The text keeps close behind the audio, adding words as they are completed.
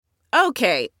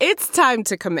Okay, it's time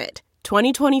to commit.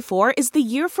 2024 is the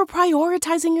year for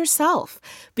prioritizing yourself.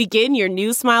 Begin your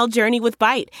new smile journey with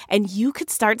Byte, and you could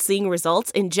start seeing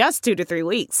results in just 2 to 3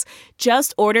 weeks.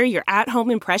 Just order your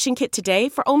at-home impression kit today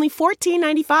for only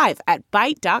 $14.95 at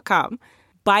Byte.com.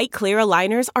 Byte Clear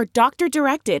aligners are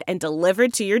doctor-directed and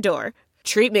delivered to your door.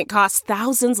 Treatment costs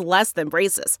thousands less than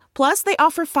braces. Plus, they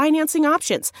offer financing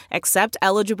options, accept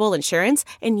eligible insurance,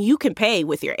 and you can pay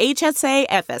with your HSA,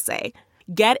 FSA.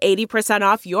 Get 80%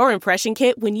 off your impression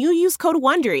kit when you use code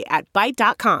WONDERY at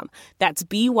Byte.com. That's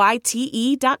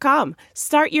BYTE.com.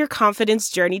 Start your confidence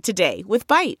journey today with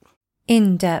Byte.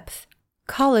 In depth,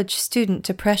 college student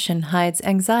depression hides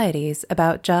anxieties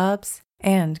about jobs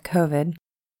and COVID.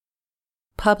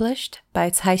 Published by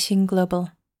Caixin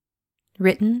Global.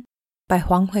 Written by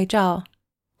Huanghui Zhao,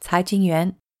 Cai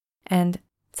Jingyuan, and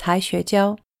Cai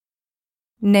Xuejiao.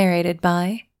 Narrated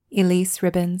by Elise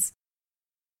Ribbons.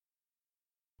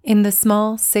 In the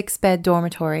small 6-bed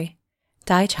dormitory,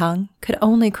 Dai Chang could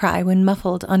only cry when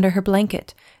muffled under her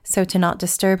blanket so to not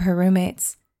disturb her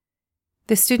roommates.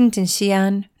 The student in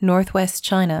Xi'an, northwest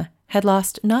China, had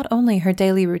lost not only her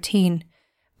daily routine,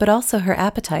 but also her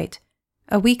appetite,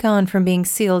 a week on from being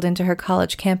sealed into her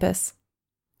college campus.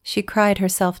 She cried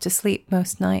herself to sleep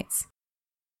most nights.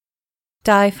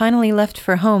 Dai finally left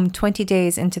for home 20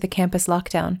 days into the campus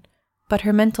lockdown, but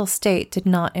her mental state did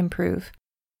not improve.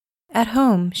 At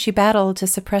home, she battled to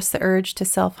suppress the urge to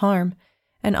self-harm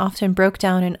and often broke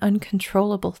down in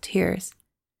uncontrollable tears.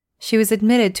 She was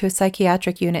admitted to a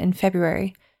psychiatric unit in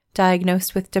February,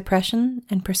 diagnosed with depression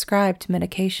and prescribed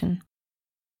medication.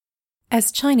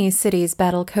 As Chinese cities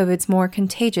battle COVID's more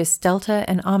contagious Delta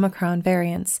and Omicron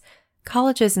variants,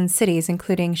 colleges and cities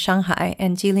including Shanghai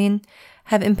and Jilin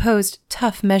have imposed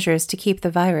tough measures to keep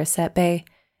the virus at bay,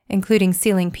 including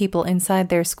sealing people inside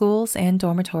their schools and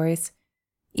dormitories.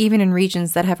 Even in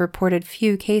regions that have reported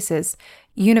few cases,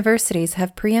 universities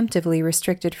have preemptively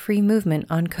restricted free movement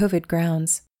on COVID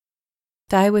grounds.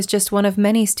 Dai was just one of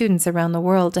many students around the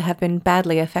world to have been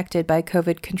badly affected by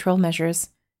COVID control measures.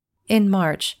 In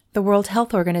March, the World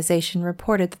Health Organization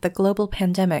reported that the global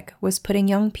pandemic was putting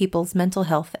young people's mental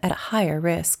health at a higher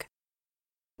risk.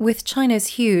 With China's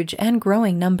huge and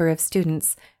growing number of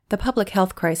students, the public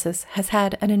health crisis has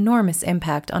had an enormous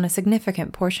impact on a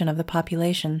significant portion of the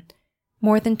population.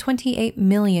 More than 28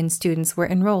 million students were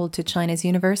enrolled to China's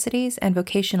universities and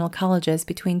vocational colleges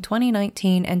between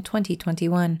 2019 and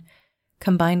 2021.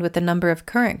 Combined with the number of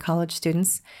current college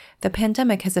students, the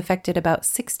pandemic has affected about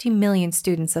 60 million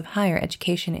students of higher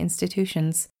education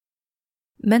institutions.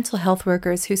 Mental health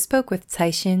workers who spoke with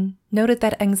Caixin noted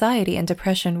that anxiety and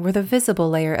depression were the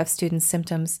visible layer of students'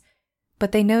 symptoms,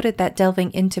 but they noted that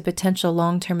delving into potential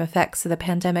long-term effects of the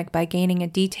pandemic by gaining a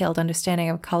detailed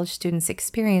understanding of college students'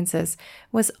 experiences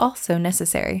was also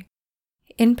necessary.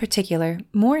 In particular,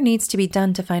 more needs to be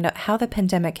done to find out how the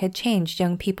pandemic had changed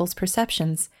young people's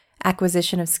perceptions,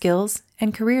 acquisition of skills,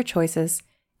 and career choices,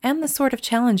 and the sort of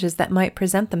challenges that might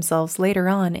present themselves later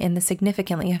on in the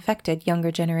significantly affected younger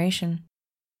generation.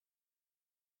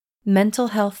 Mental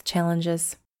health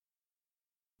challenges.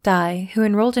 Dai, who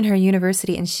enrolled in her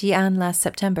university in Xi'an last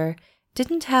September,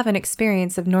 didn't have an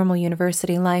experience of normal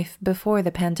university life before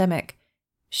the pandemic.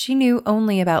 She knew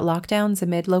only about lockdowns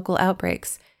amid local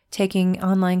outbreaks, taking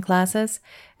online classes,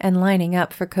 and lining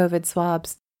up for COVID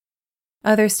swabs.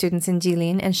 Other students in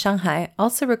Jilin and Shanghai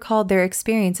also recalled their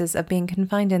experiences of being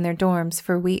confined in their dorms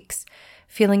for weeks,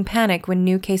 feeling panic when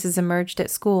new cases emerged at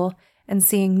school, and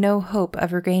seeing no hope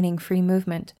of regaining free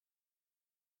movement.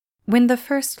 When the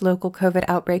first local COVID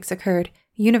outbreaks occurred,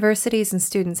 universities and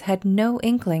students had no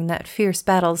inkling that fierce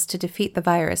battles to defeat the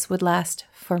virus would last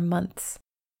for months.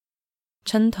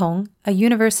 Chen Tong, a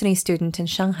university student in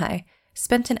Shanghai,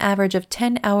 spent an average of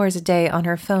 10 hours a day on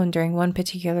her phone during one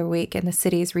particular week in the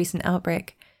city's recent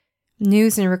outbreak.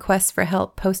 News and requests for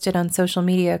help posted on social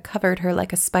media covered her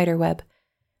like a spider web.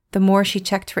 The more she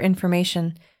checked for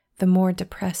information, the more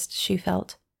depressed she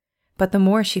felt. But the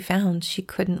more she found, she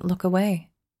couldn't look away.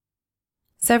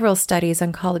 Several studies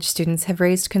on college students have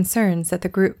raised concerns that the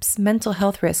group's mental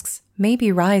health risks may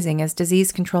be rising as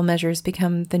disease control measures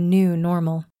become the new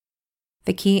normal.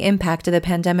 The key impact of the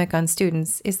pandemic on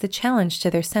students is the challenge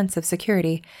to their sense of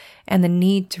security and the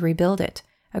need to rebuild it,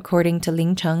 according to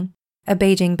Ling Cheng, a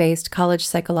Beijing-based college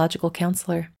psychological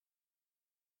counselor.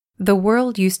 The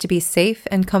world used to be safe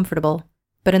and comfortable,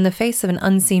 but in the face of an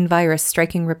unseen virus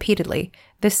striking repeatedly,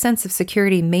 this sense of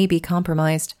security may be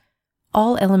compromised.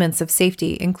 All elements of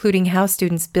safety, including how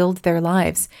students build their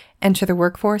lives, enter the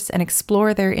workforce, and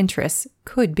explore their interests,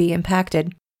 could be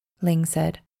impacted, Ling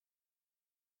said.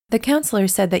 The counselor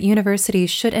said that universities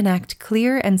should enact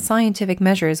clear and scientific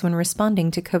measures when responding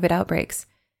to COVID outbreaks.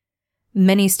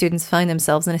 Many students find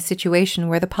themselves in a situation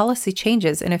where the policy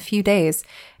changes in a few days,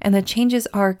 and the changes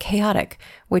are chaotic,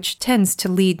 which tends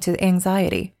to lead to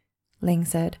anxiety, Ling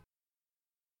said.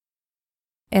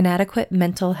 Inadequate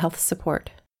mental health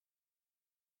support.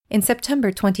 In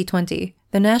September 2020,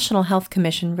 the National Health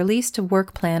Commission released a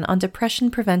work plan on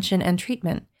depression prevention and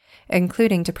treatment,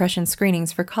 including depression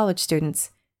screenings for college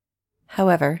students.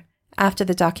 However, after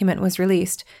the document was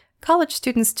released, college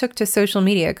students took to social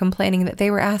media complaining that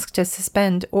they were asked to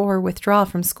suspend or withdraw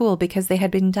from school because they had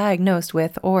been diagnosed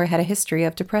with or had a history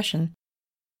of depression.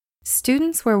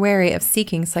 Students were wary of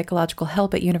seeking psychological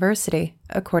help at university,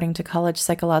 according to college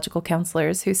psychological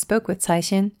counselors who spoke with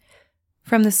Caixin.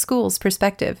 From the school's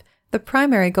perspective, the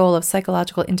primary goal of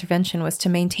psychological intervention was to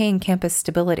maintain campus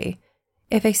stability.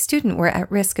 If a student were at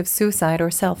risk of suicide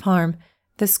or self-harm,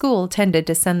 the school tended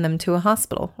to send them to a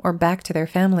hospital or back to their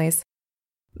families.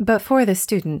 But for the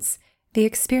students, the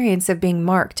experience of being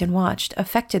marked and watched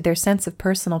affected their sense of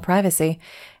personal privacy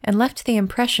and left the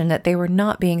impression that they were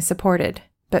not being supported,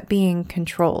 but being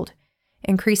controlled,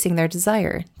 increasing their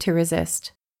desire to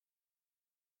resist.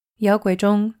 Yao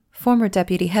Guizhong, former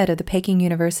deputy head of the Peking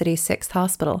University 6th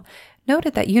Hospital,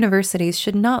 noted that universities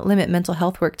should not limit mental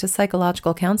health work to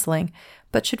psychological counseling,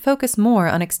 but should focus more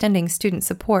on extending student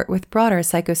support with broader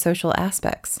psychosocial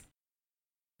aspects.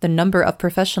 The number of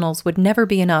professionals would never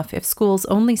be enough if schools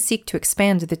only seek to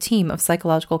expand the team of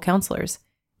psychological counselors,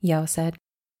 Yao said.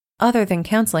 Other than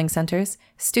counseling centers,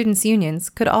 students' unions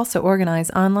could also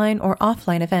organize online or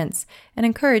offline events and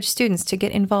encourage students to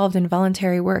get involved in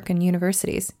voluntary work in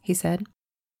universities, he said.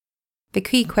 The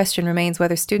key question remains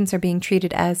whether students are being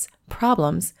treated as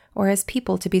problems or as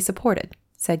people to be supported,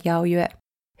 said Yao Yue,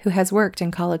 who has worked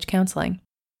in college counseling.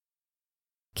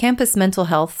 Campus mental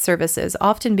health services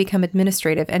often become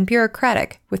administrative and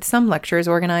bureaucratic, with some lectures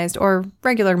organized or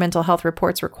regular mental health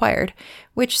reports required,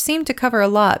 which seem to cover a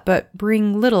lot but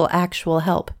bring little actual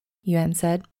help, Yuan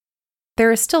said.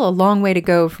 There is still a long way to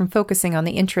go from focusing on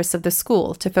the interests of the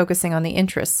school to focusing on the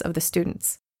interests of the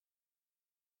students.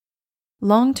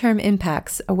 Long-term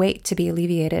impacts await to be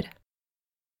alleviated.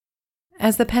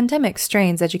 As the pandemic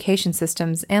strains education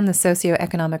systems and the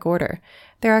socio-economic order,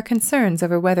 there are concerns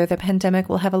over whether the pandemic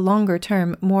will have a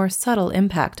longer-term, more subtle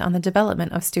impact on the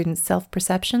development of students'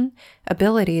 self-perception,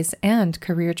 abilities, and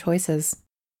career choices.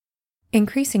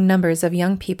 Increasing numbers of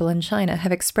young people in China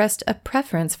have expressed a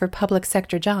preference for public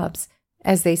sector jobs,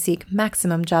 as they seek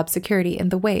maximum job security in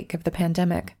the wake of the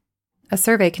pandemic. A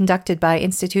survey conducted by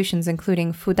institutions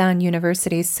including Fudan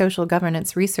University's Social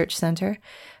Governance Research Center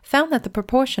found that the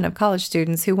proportion of college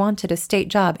students who wanted a state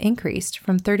job increased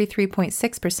from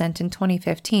 33.6% in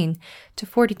 2015 to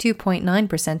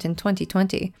 42.9% in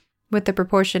 2020, with the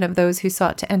proportion of those who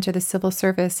sought to enter the civil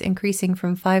service increasing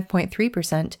from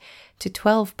 5.3% to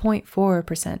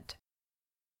 12.4%.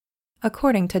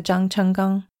 According to Zhang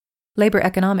Chenggang, labor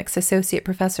economics associate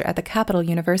professor at the Capital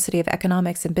University of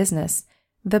Economics and Business,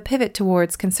 the pivot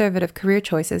towards conservative career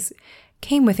choices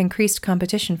came with increased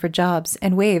competition for jobs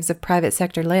and waves of private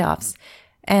sector layoffs,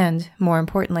 and, more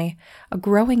importantly, a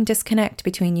growing disconnect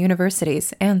between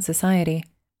universities and society.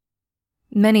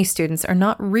 Many students are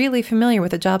not really familiar with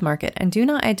the job market and do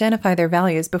not identify their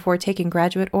values before taking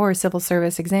graduate or civil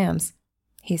service exams,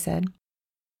 he said.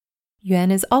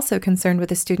 Yuan is also concerned with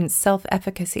the students'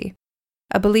 self-efficacy.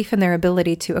 A belief in their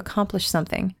ability to accomplish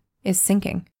something is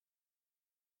sinking.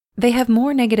 They have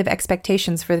more negative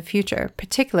expectations for the future,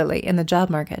 particularly in the job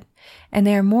market, and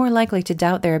they are more likely to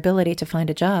doubt their ability to find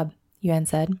a job, Yuan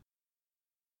said.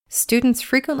 Students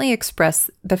frequently express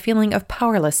the feeling of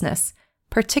powerlessness,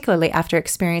 particularly after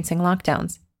experiencing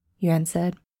lockdowns, Yuan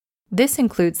said. This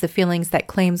includes the feelings that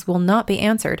claims will not be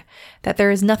answered, that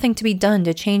there is nothing to be done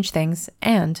to change things,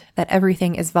 and that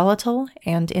everything is volatile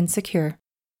and insecure.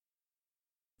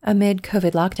 Amid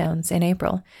COVID lockdowns in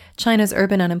April, China's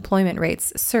urban unemployment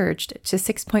rates surged to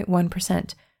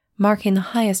 6.1%, marking the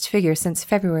highest figure since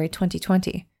February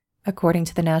 2020, according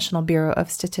to the National Bureau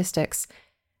of Statistics.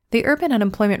 The urban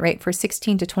unemployment rate for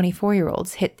 16 to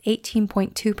 24-year-olds hit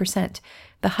 18.2%,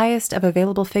 the highest of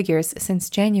available figures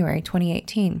since January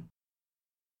 2018.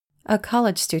 A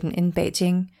college student in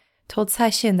Beijing told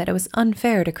Caixin that it was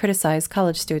unfair to criticize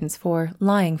college students for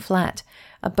lying flat,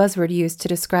 a buzzword used to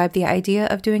describe the idea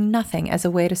of doing nothing as a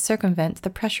way to circumvent the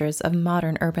pressures of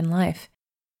modern urban life.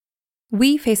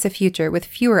 We face a future with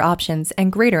fewer options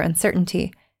and greater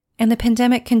uncertainty, and the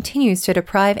pandemic continues to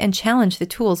deprive and challenge the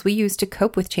tools we use to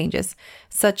cope with changes,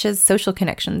 such as social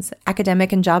connections,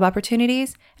 academic and job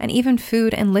opportunities, and even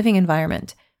food and living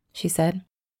environment, she said.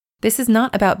 This is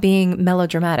not about being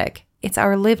melodramatic. It's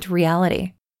our lived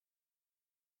reality.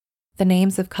 The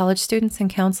names of college students and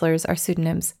counselors are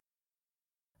pseudonyms.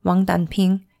 Wang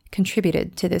Danping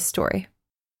contributed to this story.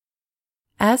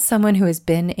 As someone who has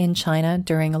been in China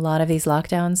during a lot of these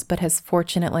lockdowns, but has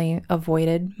fortunately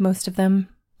avoided most of them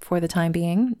for the time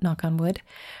being, knock on wood,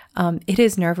 it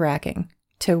is nerve-wracking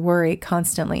to worry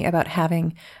constantly about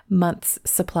having months'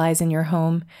 supplies in your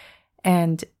home.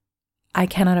 And I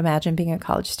cannot imagine being a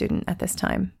college student at this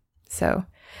time. So,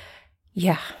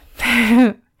 yeah,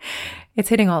 it's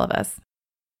hitting all of us.